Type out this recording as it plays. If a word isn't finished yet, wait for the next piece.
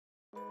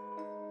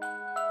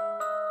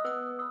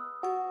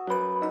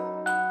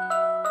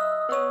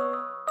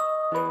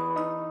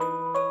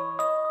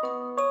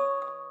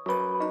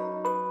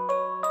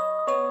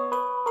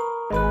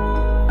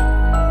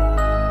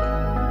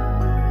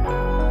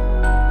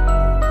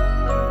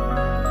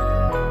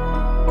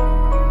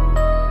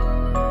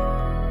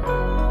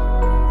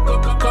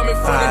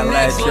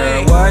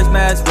let your words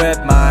mess with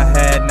my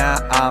head. Now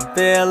I'm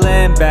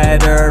feeling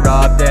better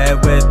off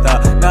dead with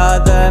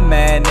another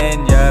man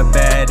in your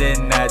bed,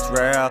 and that's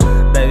real.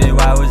 Baby,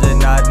 why was it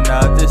not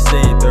enough to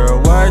see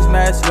through? Words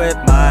mess with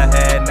my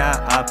head.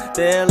 Now I'm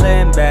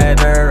feeling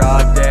better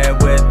off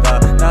dead with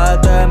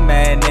another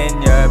man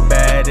in your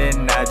bed,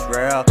 and that's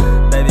real.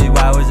 Baby,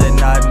 why was it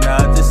not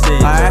enough to see?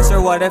 I asked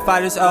her, what if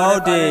I just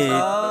OD'd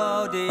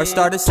or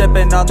started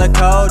sipping on the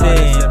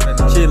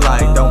codeine? She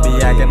like, don't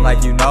be acting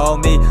like you know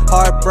me.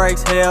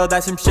 Heartbreaks heal,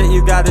 that's some shit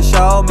you gotta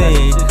show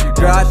me.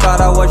 Girl, I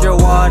thought I was your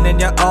one and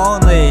your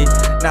only.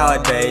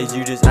 Nowadays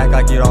you just act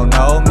like you don't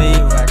know me.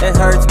 It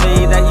hurts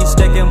me that you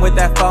sticking with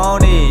that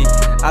phony.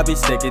 I be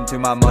sticking to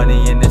my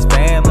money in this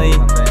family.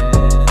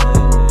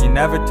 You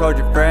never told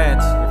your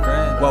friends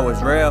what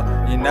was real.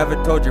 You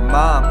never told your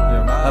mom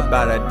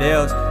about our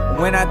deals.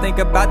 When I think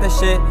about this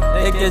shit,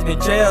 it gives me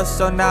chills.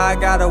 So now I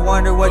gotta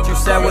wonder what you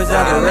said was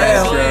ever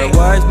real. Your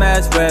words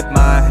mess with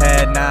my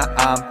head. Now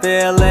I'm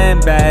feeling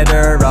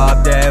better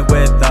off dead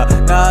with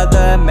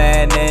another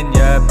man in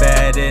your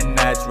bed, and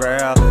that's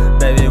real.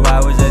 Baby, why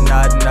was it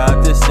not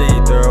enough to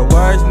see through?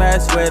 Words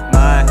mess with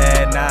my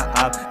head. Now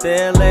I'm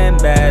feeling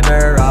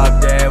better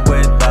off dead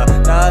with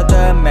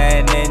another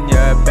man in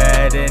your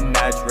bed, and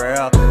that's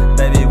real.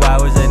 Baby, why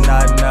was it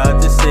not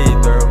enough to see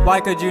through?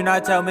 Why could you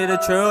not tell me the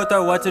truth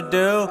or what to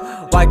do?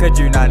 Why could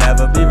you not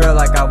ever be real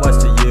like I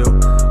was to you?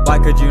 Why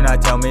could you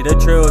not tell me the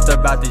truth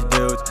about these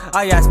dudes?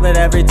 I asked, but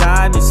every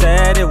time you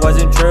said it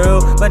wasn't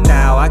true. But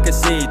now I can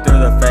see through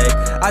the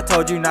fake. I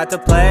told you not to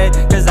play,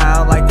 cause I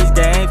don't like these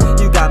games.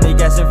 You got me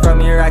guessing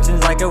from your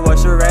actions like it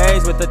was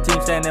charades, with the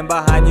team standing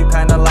behind you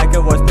kinda like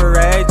it was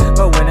parades.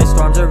 But when it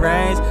storms or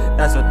rains,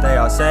 that's what they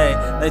all say.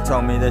 They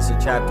told me this a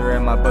chapter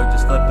in my book,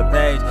 just flip the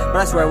page. But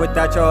I swear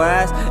without your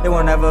ass, it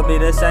won't ever be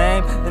the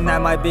same. And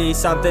that might be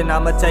something,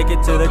 I'ma take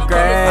it to the grave.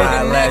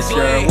 I let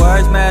your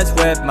words mess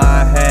with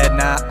my head.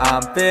 Now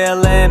I'm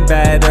feeling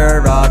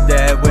better off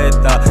dead with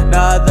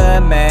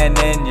another man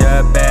in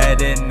your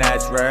bed, and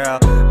that's real.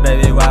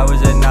 Baby, why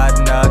was it not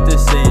enough to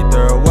see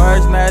through?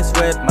 Words mess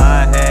with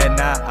my head.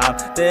 Now I'm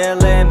feeling